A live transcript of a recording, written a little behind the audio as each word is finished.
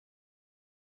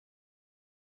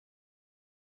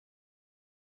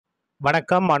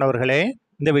வணக்கம் மாணவர்களே.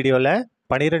 இந்த வீடியோவில்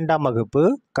 12ஆம் வகுப்பு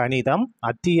கணிதம்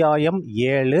அத்தியாயம்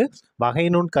 7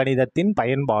 வகைநுண் கணிதத்தின்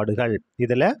பயன்பாடுகள்.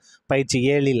 இதில் பயிற்சி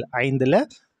 7இல் 5ல்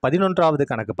 11வது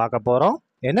கணக்கு பார்க்க போகிறோம்.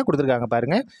 என்ன கொடுத்துருக்காங்க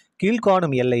பாருங்க.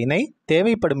 கீழ்காணும் எல்லையினை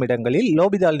தேவைப்படும் இடங்களில்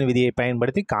லோபிதாலின் விதியை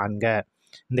பயன்படுத்தி காண்க.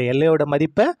 இந்த எல்லையோட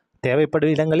மதிப்பை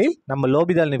தேவைப்படும் இடங்களில் நம்ம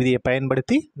லோபிதாலின் விதியை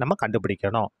பயன்படுத்தி நம்ம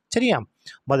கண்டுபிடிக்கணும். சரியா?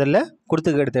 முதல்ல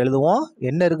கொடுத்துக்க எடுத்து எழுதுவோம்.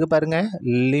 என்ன இருக்கு பாருங்க.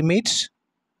 Limit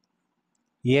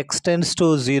x tends to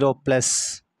 0 plus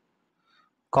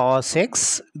cos x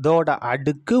இதோட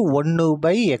அடுக்கு 1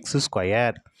 by x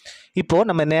ஸ்கொயர். இப்போது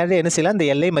நம்ம நேரடியாக என்ன செய்யலாம், இந்த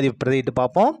எல்லை மதிப்பு பிரதிட்டு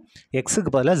பார்ப்போம்.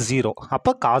 எக்ஸுக்கு பதிலாக 0,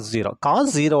 அப்போ cos 0. cos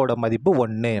 0ஓட மதிப்பு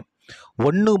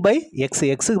 1 by x,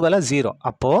 எக்ஸுக்கு பதிலாக 0,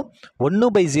 அப்போது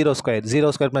 1 by 0 ஸ்கொயர்.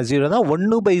 0 ஸ்கொயர் plus 0 தான்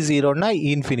 1 by 0னா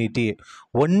இன்ஃபினிட்டி.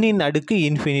 1ன் அடுக்கு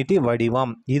இன்ஃபினிட்டி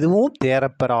வடிவம். இதுவும்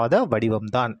தேரப்பெறாத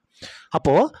வடிவம் தான்.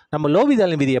 அப்போது நம்ம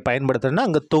லோபிதாலின் விதியை பயன்படுத்தணும்னா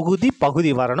அங்கே தொகுதி பகுதி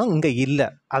வரணும், இங்கே இல்லை.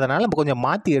 அதனால் நம்ம கொஞ்சம்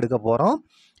மாற்றி எடுக்க போகிறோம்.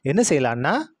 என்ன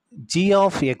செய்யலான்னா g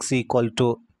of x equal to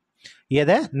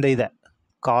எதை, இந்த இதை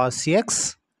cos x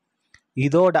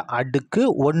இதோட அடுக்கு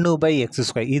 1 by x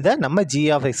ஸ்கொயர். இதை நம்ம g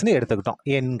of xன்னு எடுத்துக்கிட்டோம்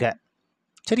என்க.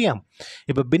 சரியா?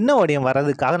 இப்போ பின்ன வடிவம்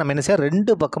வர்றதுக்காக நம்ம என்ன செய்ய,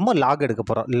 ரெண்டு பக்கமும் லாக் எடுக்க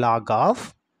போகிறோம். Lock of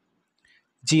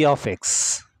g of x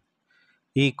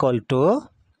equal to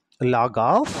log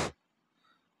of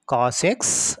cos x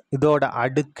இதோட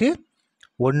அடுக்கு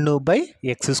 1 by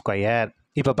x ஸ்கொயர்.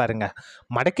 இப்போ பாருங்கள்,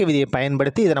 மடக்கை விதியை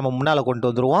பயன்படுத்தி இதை நம்ம முன்னால் கொண்டு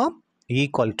வந்துடுவோம்.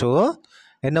 ஈக்குவல் டு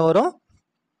என்ன வரும்,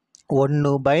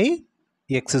 1 by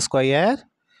x square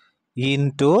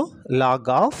into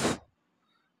log of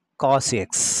cos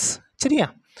x. சரியா?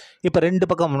 இப்போ ரெண்டு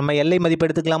பக்கம் நம்ம எல்லை மதிப்பு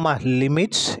எடுத்துக்கலாமா.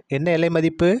 லிமிட் என்ன எல்லை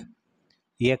மதிப்பு,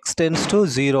 x tends to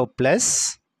 0 plus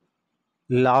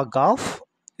log of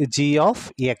g of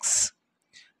x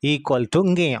equal to,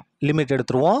 இங்கேயும் லிமிட்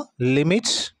எடுத்துருவோம்.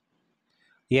 Limit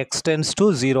x tends to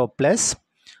 0 plus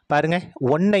பாருங்கள்,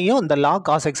 ஒன்றையும் இந்த log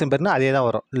cos x பேருனா அதே தான்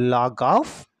வரும். log of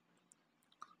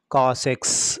cos x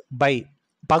by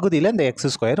பகுதியில் இந்த x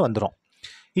ஸ்கொயர் வந்துடும்.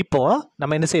 இப்போது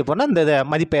நம்ம என்ன செய்ய போனால் இந்த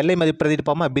மதிப்பு எல்லை மதிப்பு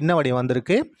பிரதிப்பாமா பின்ன வடிவம்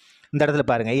வந்திருக்கு. இந்த இடத்துல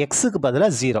பாருங்கள், எக்ஸுக்கு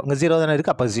பதிலாக 0, இங்கே 0 தானே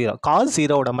இருக்குது, அப்போ 0. cos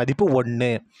 0ஓட மதிப்பு 1,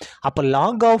 அப்போ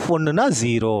log of 1னா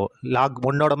 0, log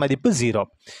 1ஓட மதிப்பு 0.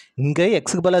 இங்கே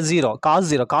எக்ஸுக்கு பதிலாக 0, cos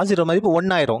 0, cos 0 மதிப்பு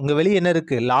 1 ஆயிரும். இங்கே வெளியே என்ன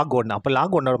இருக்குது, log 1, அப்போ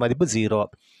log 1ஓட மதிப்பு 0.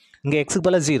 இங்கே எக்ஸுக்கு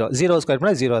பதிலாக 0, 0 ஸ்கொயர்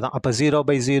பண்ணால் 0 தான், அப்போ 0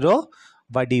 by 0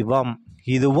 வடிவம்.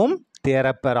 இதுவும்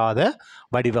தேரப்பெறாத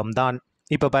வடிவம் தான்.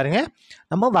 இப்போ பாருங்கள்,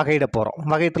 நம்ம வகையிட போகிறோம்.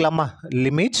 வகையிடலாமா.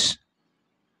 Limit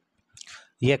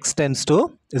x tends to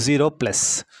 0 plus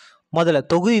முதல்ல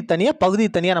தொகுதி தனியாக பகுதி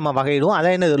தனியாக நம்ம வகையிடுவோம்.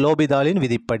 அதான் என்னது, லோபிதாலின்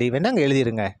விதிப்படி. வேணா அங்கே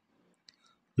எழுதிருங்க.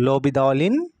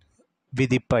 லோபிதாலின்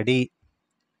விதிப்படி.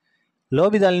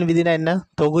 லோபிதாலின் விதினா என்ன,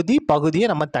 தொகுதி பகுதியை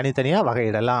நம்ம தனித்தனியாக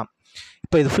வகையிடலாம்.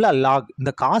 இப்போ இது ஃபுல்லாக லாக்,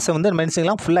 இந்த காசை வந்து நம்ம என்ன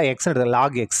செய்யலாம், ஃபுல்லாக எக்ஸ்னு எடுத்து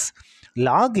லாக் எக்ஸ்.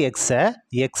 லாக்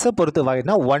எக்ஸை பொறுத்து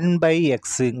வகைனா 1 by x,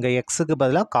 இங்கே எக்ஸுக்கு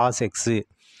பதிலாக காஸ் எக்ஸு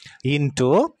இன்ட்டு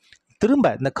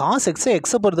திரும்ப இந்த காஸ்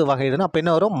எக்ஸை பொறுத்து வகையிடணும். அப்போ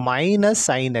என்ன வரும், minus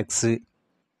sign x,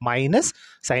 minus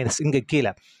sinus. இங்கே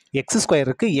கீழே எக்ஸ் ஸ்கொயர்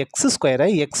இருக்குது, எக்ஸ் ஸ்கொயரை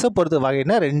எக்ஸை பொறுத்து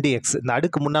வகைனா 2x. இந்த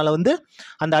அடுக்கு முன்னால் வந்து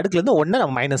அந்த அடுக்குலேருந்து 1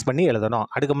 நம்ம மைனஸ் பண்ணி எழுதணும்.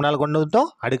 அடுக்கு முன்னால் கொண்டு வந்துட்டோம்,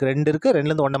 அடுக்கு 2 இருக்குது,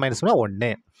 2லேருந்து 1 மைனஸ் பண்ணால் 1.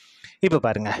 இப்போ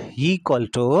பாருங்கள், equal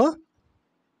to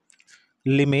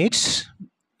limit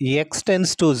x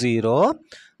tends to 0.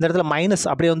 இந்த இடத்துல மைனஸ்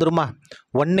அப்படியே வந்துருமா.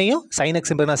 1ஐயும் சைன்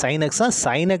எக்ஸ் பேருனா சைன் எக்ஸ் தான்,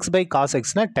 sine x by cos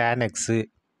எக்ஸ்னா tan x,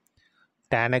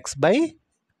 tan X by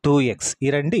 2x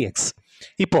 2x.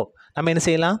 இப்போது நம்ம என்ன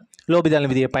செய்யலாம், லோபிதாலின்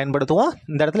விதியை பயன்படுத்துவோம்.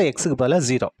 இந்த இடத்துல எக்ஸுக்கு பதிலாக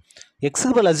 0,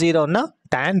 எக்ஸுக்கு பதிலாக 0னா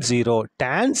tan 0,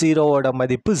 tan 0ஓட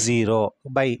மதிப்பு 0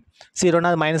 பை 0னா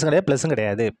அது மைனஸும் கிடையாது ப்ளஸும்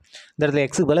கிடையாது. இந்த இடத்துல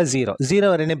எக்ஸுக்கு பதிலாக 0,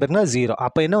 0 என்ன பேருனா 0.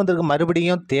 அப்போ என்ன வந்திருக்கு,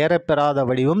 மறுபடியும் தேரப்பெறாத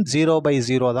வடிவம் 0 by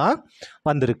 0 தான்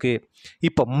வந்திருக்கு.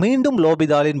 இப்போ மீண்டும்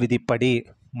லோபிதாலின் விதிப்படி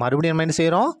மறுபடியும் நம்ம என்ன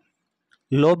செய்கிறோம்,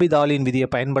 லோபிதாலின் விதியை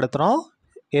பயன்படுத்துகிறோம்.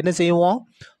 என்ன செய்வோம்,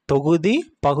 தொகுதி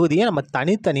பகுதியை நம்ம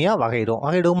தனித்தனியாக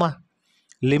வகையிடுவோமா.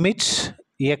 Limit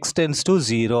x tends to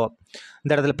 0.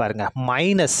 இந்த இடத்துல பாருங்கள்,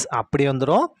 மைனஸ் அப்படி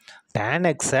வந்துடும். tan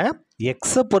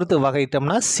எக்ஸை பொறுத்து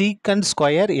வகையிட்டோம்னா secant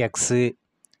square x,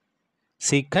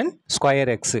 secant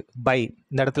square x by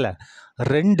இந்த இடத்துல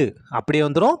 2 அப்படியே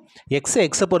வந்துடும்.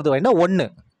 எக்ஸை பொறுத்து வகைனா 1,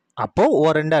 அப்போது ஓ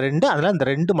 2 2, அதனால் இந்த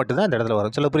 2 மட்டும்தான் இந்த இடத்துல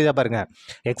வரும். சொல்ல புரியுதா பாருங்கள்.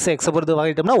 எக்ஸை பொறுத்து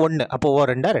வகையிட்டோம்னா 1, அப்போது ஓ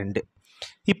 2 2.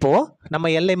 இப்போது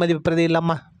நம்ம எல்லை மதிப்பு பிரதி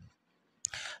இல்லாமா,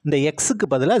 இந்த எக்ஸுக்கு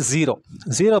பதிலாக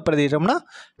 0 பிரதிட்டோம்னா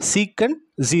சீக்கண்ட்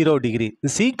 0 டிகிரி.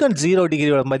 சீக்கண்ட் 0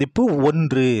 டிகிரியோட மதிப்பு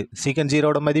 1, சீக்கண்ட்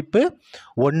 0ஓட மதிப்பு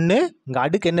 1. இங்கே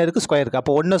அடுக்கு என்ன இருக்குது, ஸ்கொயர் இருக்குது,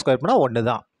 அப்போ 1 ஸ்கொயர் பண்ணால் 1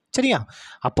 தான். சரியா?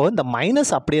 அப்போ இந்த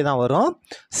மைனஸ் அப்படியே தான் வரும்.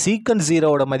 சீக்கண்ட்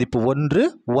 0வோட மதிப்பு 1,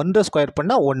 1 ஸ்கொயர்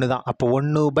பண்ணால் 1 தான். அப்போ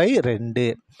 1/2.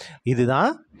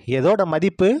 இதுதான் எதோட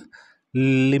மதிப்பு?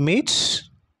 Limit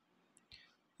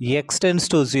x tends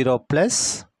to 0 plus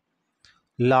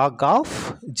log of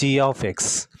g of x.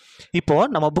 இப்போ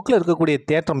நம்ம புக்கில் இருக்கக்கூடிய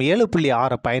தேற்றம்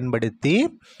 7.6 பயன்படுத்தி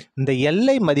இந்த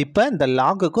எல்லை மதிப்பை இந்த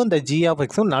லாகுக்கும் இந்த g of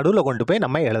xக்கும் நடுவில் கொண்டு போய்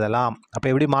நம்ம எழுதலாம். அப்போ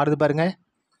எப்படி மாறுது பாருங்க.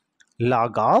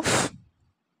 log of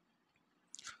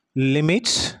limit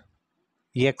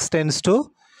x tends to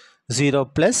 0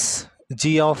 plus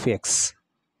g of x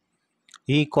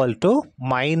equal to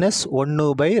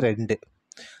 -1/2.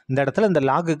 இந்த இடத்துல இந்த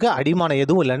லாகுக்கு அடிமானம்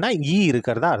எதுவும் இல்லைன்னா ஈ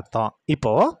இருக்கிறதா அர்த்தம்.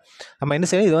 இப்போது நம்ம என்ன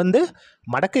செய்யணும், இது வந்து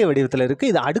மடக்கை வடிவத்தில்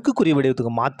இருக்குது. இது அடுக்குக்குறி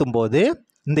வடிவத்துக்கு மாற்றும் போது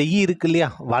இந்த ஈ இருக்கு இல்லையா,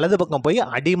 வலது பக்கம் போய்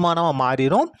அடிமானமாக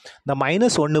மாறிடும். இந்த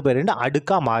 -1/2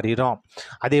 அடுக்காக மாறிடும்.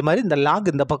 அதே மாதிரி இந்த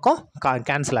லாக் இந்த பக்கம்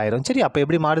கேன்சல் ஆயிரும். சரி, அப்போ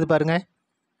எப்படி மாறுது பாருங்க.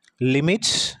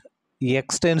 Limit x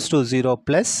tends to 0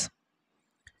 plus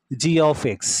g of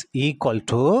x equal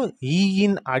to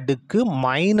ஈயின் அடுக்கு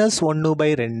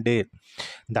 -1/2.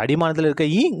 இந்த அடிமானத்தில் இருக்க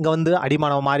ஈ இங்கே வந்து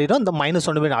அடிமானம் மாறிடும். இந்த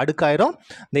 -1/2 அடுக்காயிரும்.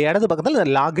 இந்த இடது பக்கத்தில் இந்த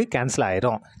லாகு கேன்சல்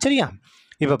ஆயிரும். சரியா?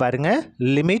 இப்போ பாருங்க,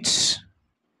 limit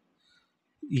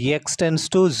x tends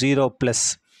to 0 plus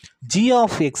g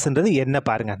of xன்றது என்ன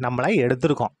பாருங்க, நம்மளா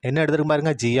எடுத்திருக்கோம். என்ன எடுத்திருக்கோம்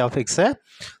பாருங்க, g of x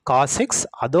cos x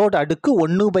அதோட அடுக்கு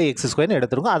 1/x²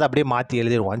 எடுத்திருக்கோம். அதை அப்படியே மாற்றி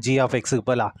எழுதிடுவோம். g of xக்கு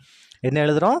பதிலாக என்ன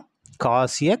எழுதுகிறோம்,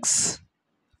 cos x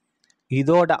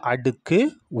இதோட அடுக்கு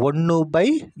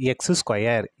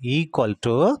 1/x² ஈக்குவல்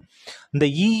டு இந்த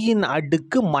ஈயின்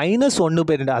அடுக்கு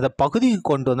 -1/2. அதை பகுதிக்கு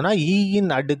கொண்டு வந்தோம்னா ஈயின்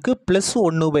அடுக்கு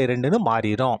 +1/2ன்னு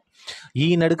மாறிடும்.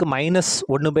 ஈயின் அடுக்கு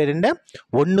 -1/2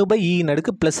 1/ஈயின்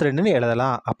அடுக்கு +2ன்னு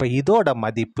எழுதலாம். அப்போ இதோட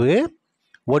மதிப்பு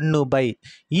 1/,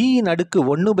 ஈயின் அடுக்கு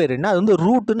 1/2 அது வந்து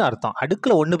ரூட்டுன்னு அர்த்தம்.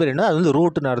 அடுக்கில் 1/2 அது வந்து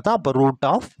ரூட்டுன்னு அர்த்தம். அப்போ ரூட்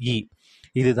ஆஃப் இ.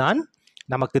 இதுதான்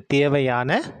நமக்கு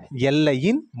தேவையான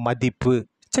எல்லையின் மதிப்பு.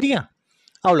 சரியா?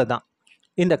 அவ்வளோதான்,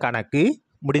 இந்த கணக்கு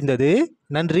முடிந்தது.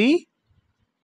 நன்றி.